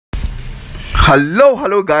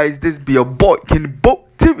Hello guys, this be your boy King Bo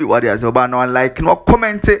TV. What is about? No like, no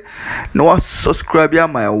comment, no subscribe.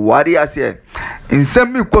 My what is here? In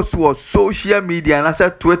some me cause was social media and I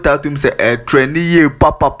said Twitter to him say trendy ye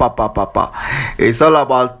papa. It's all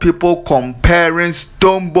about people comparing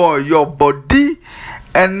Stonebwoy your body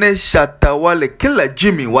and SHATTA Wale killer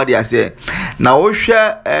Jimmy. What do you say? Now we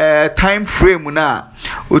share time frame now.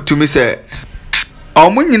 What to me say?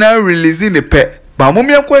 I'm releasing the pet. But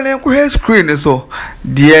mommy am calling screen so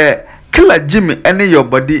dear killer Jimmy any your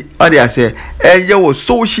body or they say your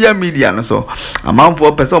social media so a man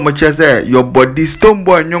for person much say your body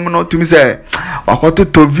Stonebwoy no to me say I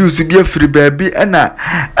to views to be a free baby and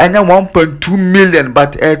 1.2 million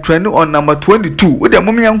but trending on number 22 with the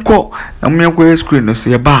mommy am call screen so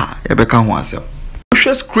you become oneself.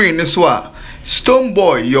 Screen is what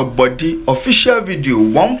Stonebwoy your body official video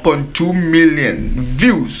 1.2 million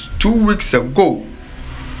views 2 weeks ago.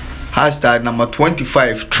 Hashtag number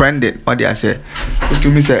 25 trending. What do I say? To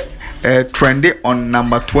me say trending on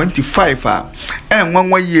number 25 and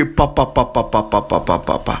 1 year papa.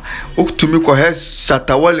 To me ko has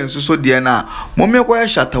SHATTA Wale so dear na. Mommy ko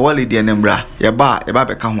has SHATTA Wale dear nembra. Ya ba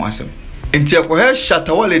become wasem. Inti ko has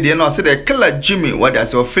SHATTA Wale dear no say the killer Jimmy what I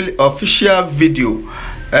say official video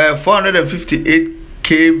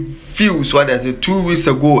 458k views what I say 2 weeks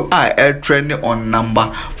ago trending on number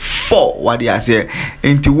 4 what I say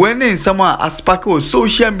into when in someone aspect of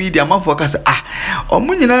social media man focus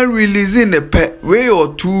omunyina releasing the pet way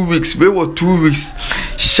or 2 weeks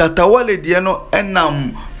SHATTA Wale diano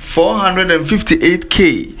enam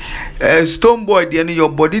 458k Stonebwoy diano your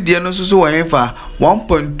body diano so for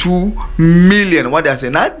 1.2 million what I say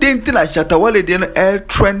now didn't think SHATTA Wale diano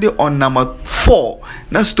trending on number 4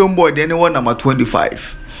 now Stonebwoy diano one number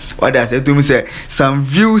 25. What I say to me say some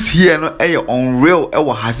views here no unreal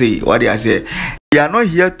what they say. We are not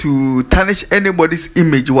here to tarnish anybody's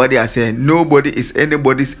image. What they say, nobody is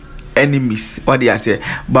anybody's enemies. What they say,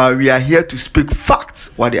 but we are here to speak facts.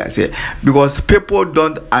 What they say, because people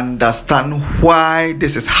don't understand why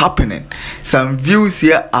this is happening. Some views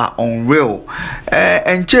here are unreal.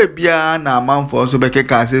 And Chebia na man for so beke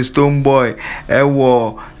can say Stonebwoy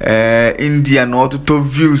India no to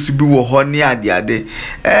views be wo honey ade.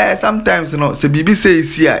 Sometimes you know say BB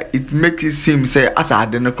says here it makes it seem say as I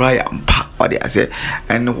didn't cry what they say.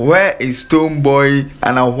 And where is Stonebwoy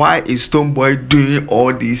and why is Stonebwoy doing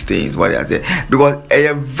all these things? What they say, because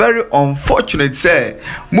a very unfortunate say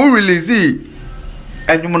more release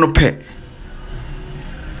and you wanna pay.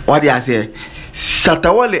 What they say,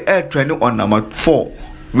 SHATTA Wale trending on number 4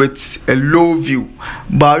 with a low view,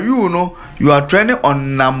 but you know you are trending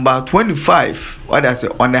on number 25. What I say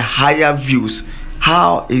on the higher views.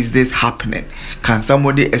 How is this happening? Can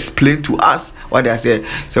somebody explain to us what they say?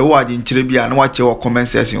 So what in Chiribia and watch your comment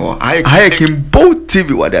section or I can both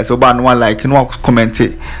TV what they say, but no one like no comment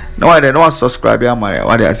it. No one subscribe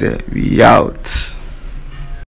what they say. We out.